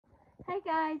Hey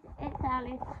guys, it's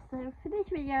Alice. So for this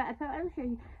video I thought I would show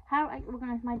you how I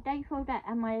organise my day folder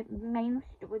and my main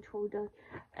storage folder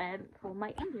for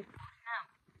my English course.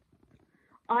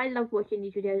 Now, I love watching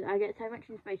these videos. I get so much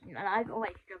inspiration, and I've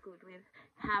always struggled with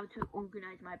how to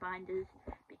organise my binders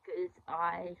because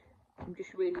I'm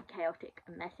just really chaotic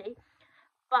and messy.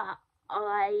 But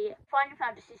I finally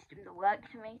found a system that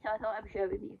works for me, so I thought I would share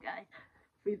with you guys.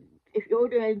 If you're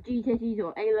doing GCSEs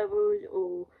or A-levels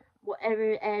or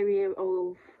whatever area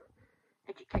of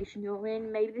education you're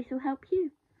in, maybe this will help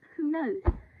you. Who knows?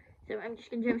 So I'm just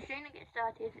going to jump straight in and get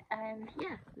started, and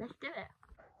yeah, let's do it.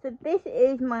 So this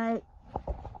is my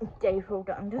day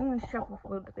folder. I'm just going to shuffle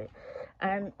forward a bit,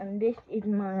 and this is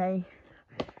my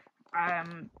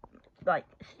like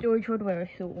storage folder where I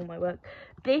store all my work.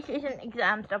 This isn't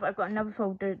exam stuff. I've got another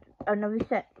folder, another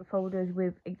set of folders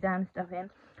with exam stuff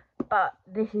in. But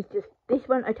this is just, this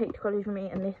one I take to college with me,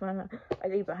 and this one I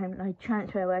leave at home, and I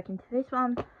transfer work into this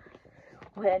one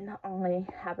when I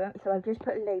haven't. So I've just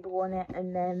put a label on it,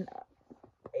 and then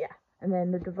yeah, and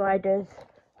then the dividers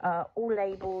are all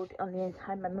labelled on the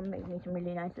inside. My mum made me some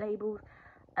really nice labels,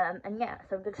 and yeah.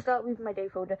 So I'm going to start with my day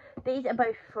folder. These are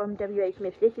both from W.H.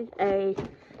 Smith. This is a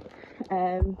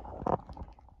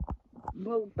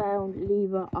roll bound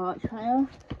lever arch file,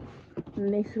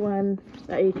 and this one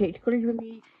that I take to college with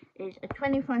me is a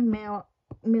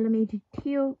 25mm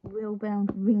teal wheel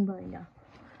bound ring binder.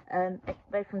 It's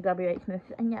both from W.H. Smith,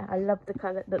 and yeah, I love the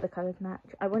colour, that the colours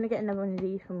match. I want to get another one of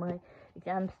these for my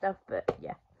exam stuff, but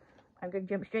yeah, I'm going to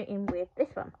jump straight in with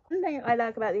this one. One thing I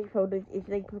like about these folders is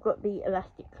they've got the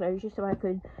elastic closure, so I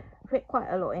could fit quite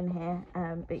a lot in here.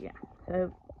 But yeah,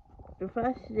 so the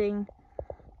first thing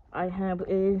I have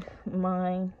is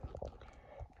my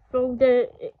folder.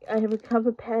 I have a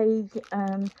cover page,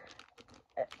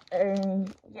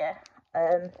 yeah,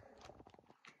 I'm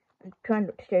trying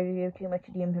not to show you too much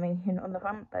of the information on the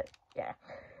front, but yeah,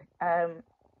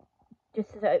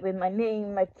 just to start with my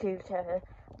name, my tutor,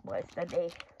 what I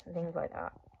study, and things like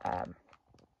that.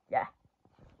 Yeah.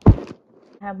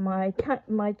 I have my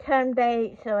term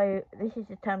date, so this is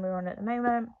the term we're on at the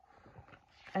moment,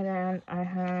 and then I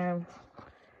have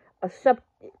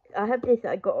I have this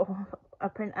that I got a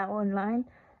print out online,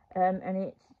 and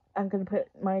it's, I'm gonna put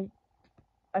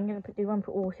the one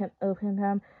for autumn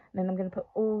term, and then I'm going to put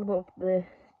all of the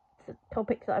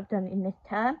topics that I've done in this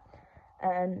term,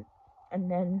 and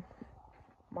then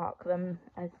mark them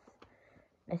as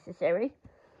necessary.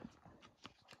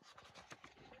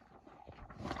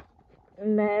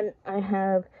 And then I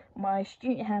have my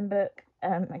student handbook.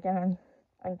 Again,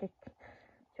 I'm just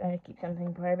trying to keep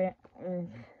something private.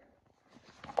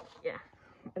 Yeah.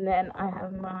 And then I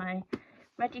have my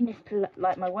readiness to,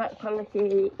 like, my work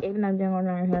policy, even though I'm doing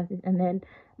online classes, and then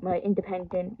my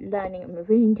independent learning and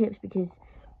revision tips, because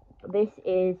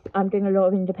I'm doing a lot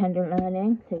of independent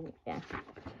learning, so yeah.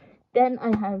 Then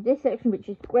I have this section, which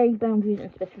is grade boundaries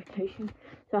and specification.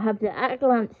 So I have the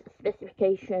at-a-glance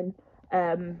specification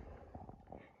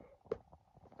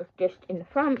just in the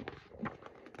front,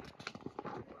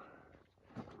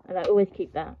 and I always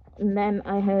keep that. And then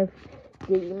I have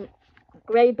the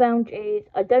grade boundaries.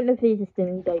 I don't know if these are still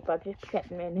in date, but I've just kept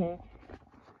them in here,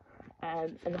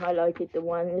 and highlighted the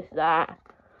ones that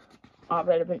are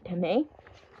relevant to me.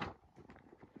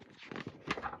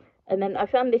 And then I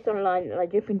found this online, and I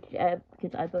just printed it out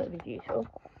because I thought it was useful.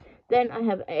 Then I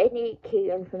have any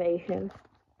key information.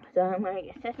 So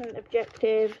my assessment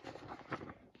objectives,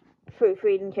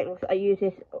 proofreading checklists. I use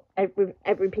this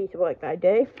every piece of work that I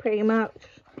do, pretty much.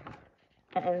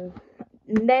 And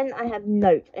then I have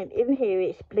notes, and in here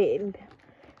it's split in.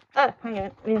 Oh, hang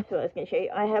on, that's what I was going to show you.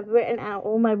 I have written out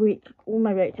all my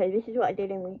notes. So this is what I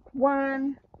did in week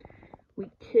 1,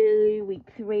 week 2, week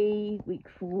 3, week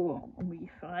 4, and week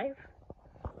 5.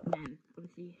 And then,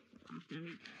 obviously,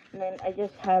 and then I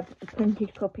just have a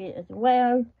printed copy as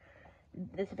well.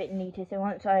 That's a bit neater. So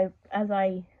once I've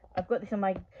got this on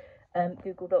my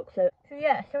Google Docs. So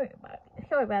yeah, sorry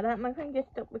about that. My phone just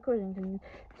stopped recording.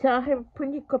 So I have a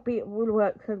printed copy of all the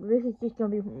work. So this is just gonna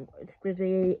be for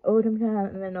the autumn term,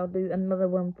 and then I'll do another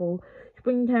one for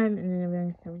springtime, and then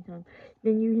around summertime.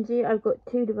 Then you can see I've got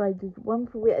 2 dividers, one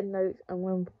for written notes and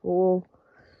one for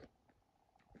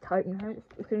type notes.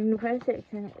 So in the first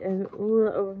section is all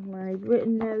of my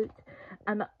written notes,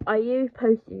 and I use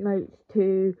post-it notes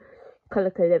to colour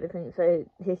code everything. So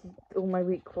this is all my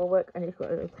week 4 work, and it's got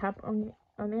a little tab on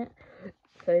it.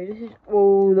 So this is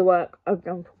all the work I've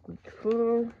done for week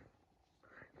 4,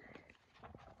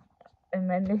 and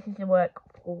then this is the work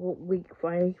for week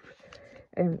 5.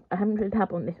 I haven't put a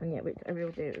tab on this one yet, which I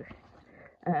will do.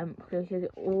 So this is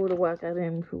all the work I've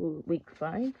done for week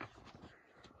 5.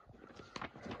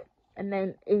 And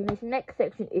then in this next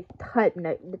section is type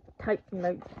notes.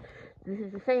 This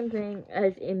is the same thing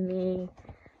as in the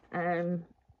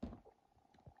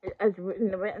in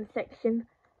the written section,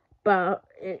 but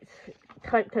it's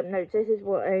typed up notes. This is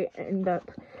what I end up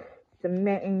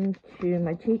submitting to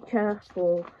my teacher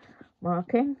for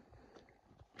marking.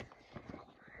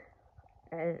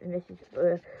 And this is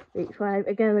for week 5.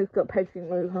 Again, we've got post-it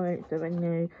note on it, so I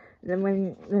know. Then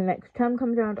when the next term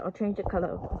comes around, I'll change the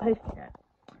colour of the post-it note.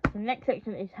 The next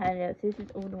section is handouts. This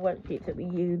is all the worksheets that we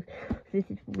use. This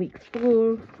is for week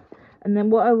 4. And then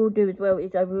what I will do as well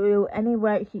is I will, any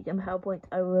worksheets and PowerPoints,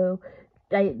 I will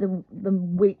date the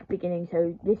week beginning.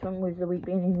 So this one was the week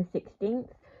beginning the 16th.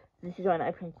 This is when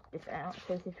I printed this out.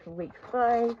 So this is for week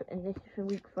 5, and this is for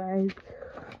week 5.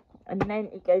 And then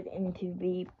it goes into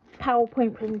the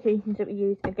PowerPoint presentations that we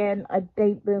use. Again, I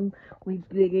date them with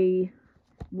the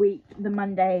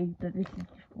Monday that this is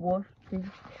for.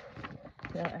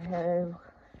 So I have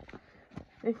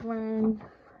this one,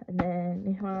 and then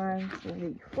this one for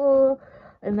week 4,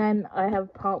 and then I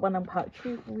have part 1 and part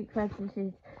 2 for week 5. This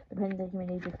is the presentation we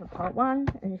needed for part 1,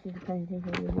 and this is the presentation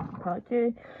we needed for part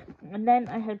 2. And then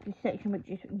I have this section which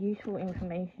is useful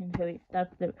information, so it's stuff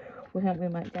that will help me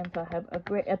with my exam. So I have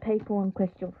a paper on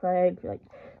question 5, like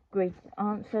great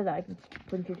answer that I can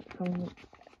print it from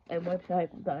a website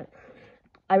that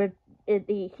I would. At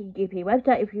the CGP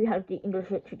website. If you have the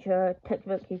English literature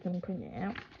textbook, you can print it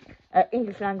out.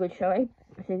 English language, sorry.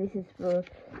 So this is for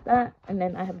that. And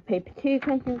then I have a paper 2,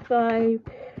 question 5.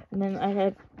 And then I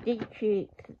have these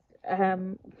sheets. I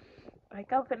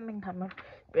can't put them in camera,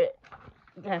 but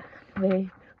yeah,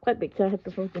 they're quite big, so I have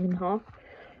to fold them in half.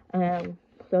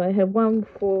 So I have one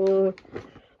for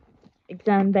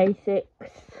exam basics,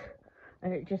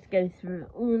 and it just goes through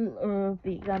all of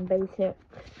the exam basics.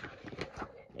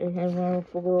 I have one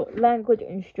for language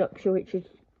and structure, which is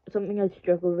something I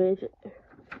struggle with.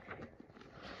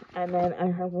 And then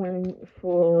I have one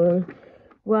for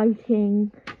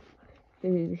writing.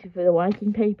 So this is for the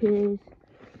writing papers.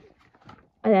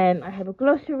 And then I have a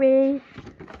glossary.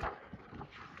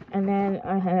 And then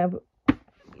I have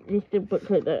this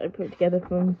booklet that I put together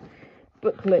from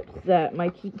booklets that my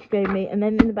teacher gave me. And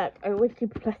then in the back, I always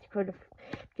keep a plastic folder,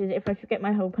 because if I forget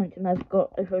my whole punch, and I've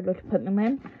got a folder to put them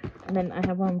in. And then I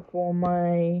have one for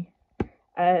my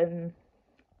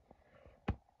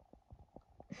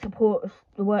support,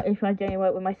 the work, if I do any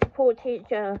work with my support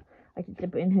teacher, I can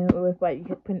slip it in here. Or if I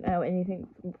could print out anything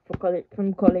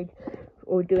from college,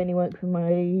 or do any work for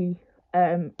my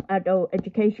adult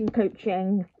education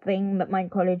coaching thing that my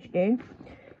college do.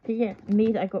 So yeah,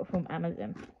 these I got from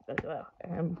Amazon as well.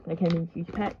 They came in a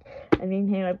huge pack. And in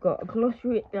here I've got a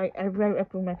glossary, like I wrote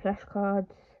up all my flashcards.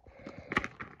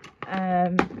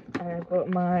 And I've got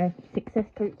my success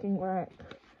coaching work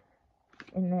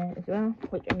in there as well,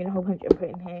 which I'm going to whole bunch of put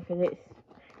in here because it's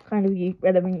kind of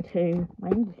relevant to my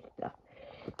English stuff.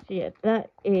 So yeah, that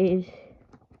is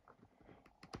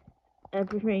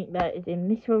everything that is in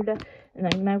this folder,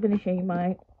 and I'm now going to show you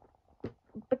my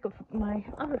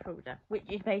other folder, which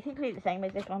is basically the same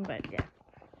as this one, but yeah.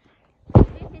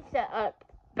 This is set up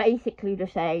basically the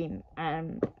same,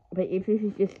 but if this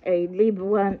is just a Libra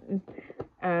one,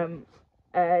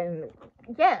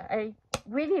 yeah, I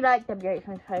really like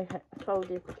WH5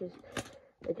 folders because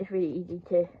they're just really easy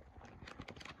to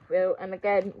fill. And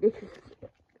again, this is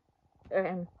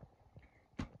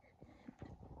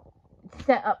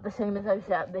set up the same as I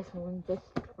set up this one, just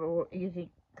for easy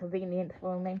convenience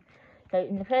for me. So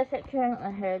in the first section,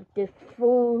 I have the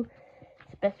full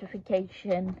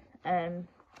specification in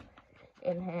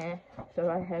here. So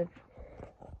I have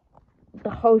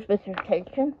the whole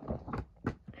specification.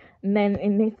 And then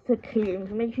in this key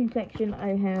information section,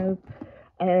 I have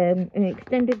an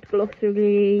extended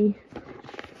glossary,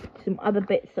 some other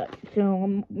bits, like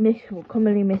some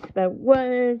commonly misspelled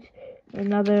words,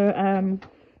 another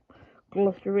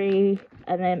glossary,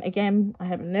 and then again I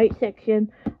have a note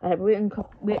section. I have written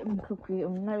copy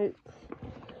of notes.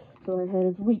 So I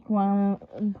have week 1,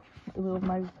 with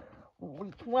my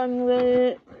week 1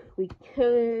 work, week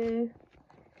 2,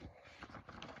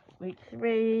 week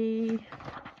 3.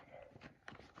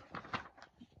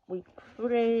 Week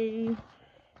 3,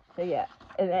 so yeah,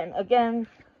 and then again,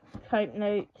 type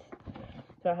notes.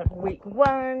 So I have week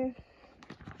 1,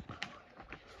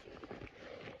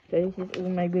 so this is all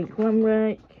my week 1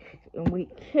 work, and week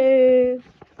 2,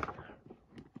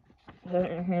 so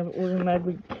I have all of my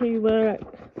week 2 work,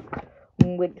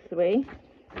 and week 3.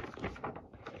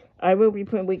 I will be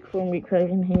putting week 4 and week 5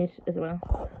 in here as well,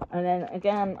 and then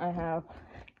again I have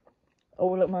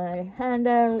all of my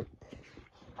handouts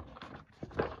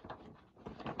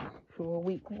for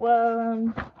week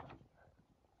 1,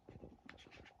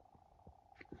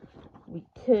 week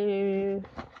 2,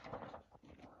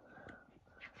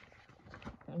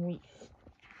 and week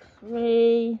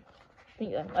 3. I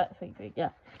think that's week 3, yeah.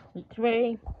 Week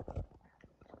 3.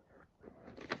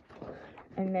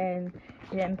 And then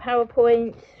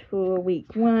PowerPoints for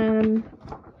week 1,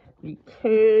 week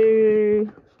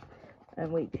 2,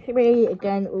 and week 3,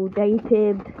 again all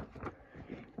dated.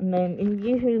 And then in the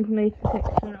usual information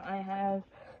section I have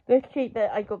this sheet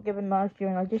that I got given last year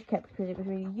and I just kept because it was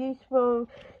really useful,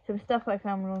 some stuff I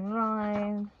found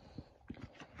online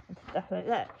and stuff like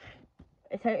that.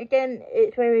 So again,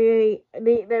 it's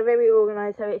they're very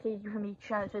organised, so it's easy for me to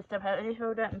transfer stuff out of this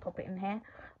folder and pop it in here,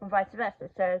 and vice versa.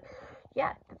 So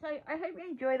yeah, so I hope you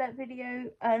enjoy that video.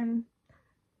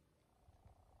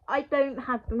 I don't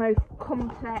have the most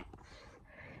complex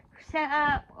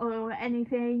setup or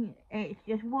anything. It's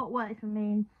just what works for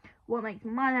me, what makes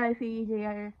my life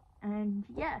easier, and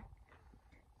yeah.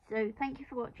 So thank you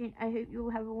for watching. I hope you all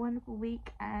have a wonderful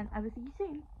week, and I will see you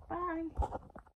soon. Bye.